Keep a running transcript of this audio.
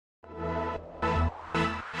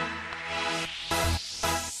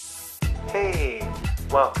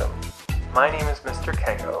Welcome. My name is Mr.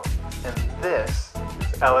 Kengo, and this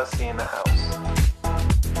is LSE in the House.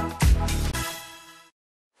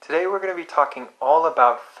 Today we're going to be talking all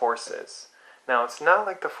about forces. Now, it's not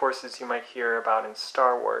like the forces you might hear about in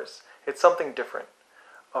Star Wars. It's something different.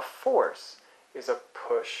 A force is a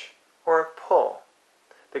push or a pull.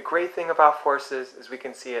 The great thing about forces is we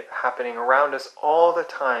can see it happening around us all the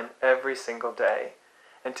time, every single day.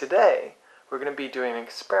 And today, we're going to be doing an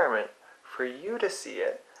experiment for you to see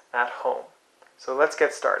it at home. So let's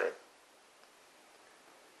get started.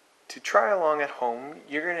 To try along at home,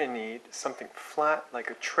 you're going to need something flat like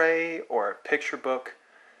a tray or a picture book,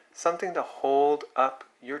 something to hold up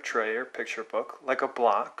your tray or picture book like a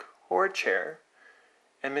block or a chair,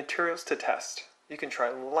 and materials to test. You can try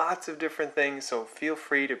lots of different things, so feel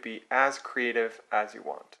free to be as creative as you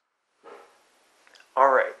want.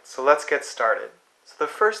 Alright, so let's get started. So the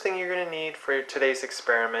first thing you're going to need for today's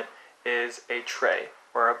experiment is a tray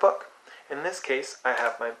or a book. In this case, I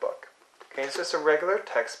have my book. Okay, it's just a regular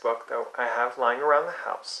textbook that I have lying around the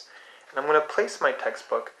house. And I'm going to place my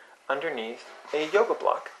textbook underneath a yoga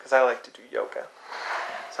block because I like to do yoga.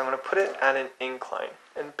 So I'm going to put it at an incline.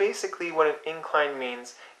 And basically what an incline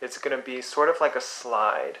means, it's going to be sort of like a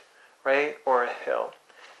slide, right? Or a hill.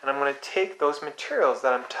 And I'm going to take those materials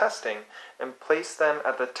that I'm testing and place them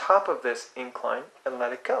at the top of this incline and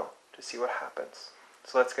let it go to see what happens.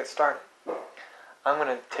 So let's get started. I'm going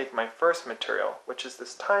to take my first material, which is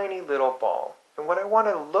this tiny little ball. And what I want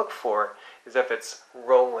to look for is if it's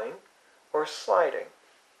rolling or sliding,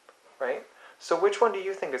 right? So which one do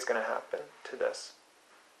you think is going to happen to this?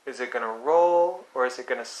 Is it going to roll or is it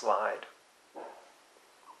going to slide?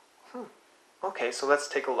 Okay, so let's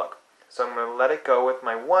take a look. So I'm going to let it go with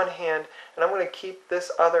my one hand, and I'm going to keep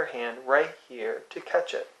this other hand right here to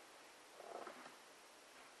catch it.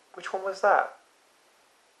 Which one was that?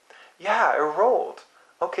 Yeah, it rolled.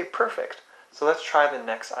 Okay, perfect. So let's try the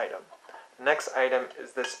next item. The next item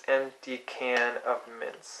is this empty can of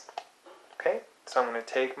mints. Okay, so I'm going to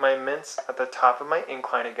take my mints at the top of my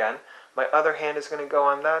incline again. My other hand is going to go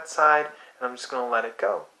on that side, and I'm just going to let it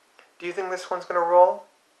go. Do you think this one's going to roll?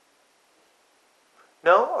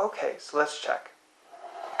 No? Okay, so let's check.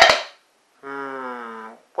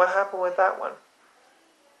 What happened with that one?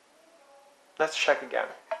 Let's check again.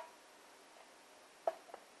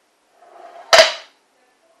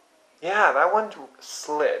 Yeah, that one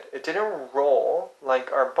slid. It didn't roll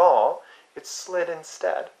like our ball, it slid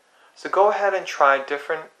instead. So go ahead and try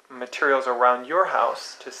different materials around your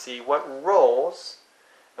house to see what rolls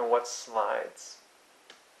and what slides.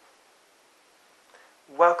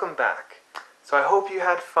 Welcome back. So I hope you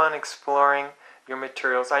had fun exploring your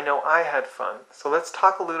materials. I know I had fun. So let's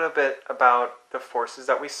talk a little bit about the forces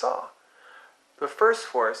that we saw. The first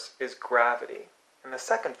force is gravity, and the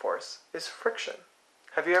second force is friction.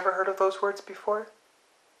 Have you ever heard of those words before?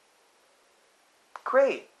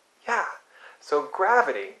 Great, yeah. So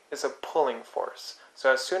gravity is a pulling force.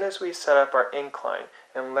 So as soon as we set up our incline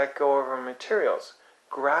and let go of our materials,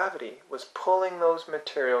 gravity was pulling those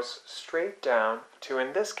materials straight down to,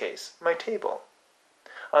 in this case, my table.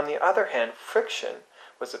 On the other hand, friction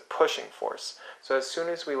was a pushing force. So as soon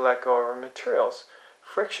as we let go of our materials,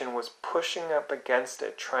 friction was pushing up against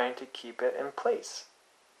it, trying to keep it in place.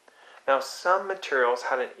 Now, some materials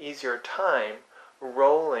had an easier time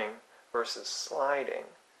rolling versus sliding.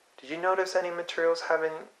 Did you notice any materials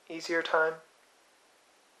having an easier time?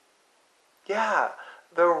 Yeah,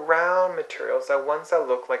 the round materials, the ones that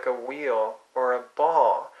look like a wheel or a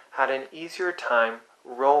ball, had an easier time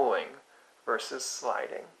rolling versus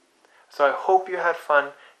sliding. So I hope you had fun.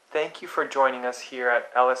 Thank you for joining us here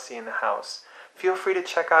at LSE in the House. Feel free to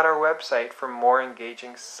check out our website for more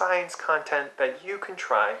engaging science content that you can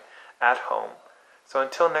try at home. So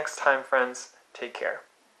until next time, friends, take care.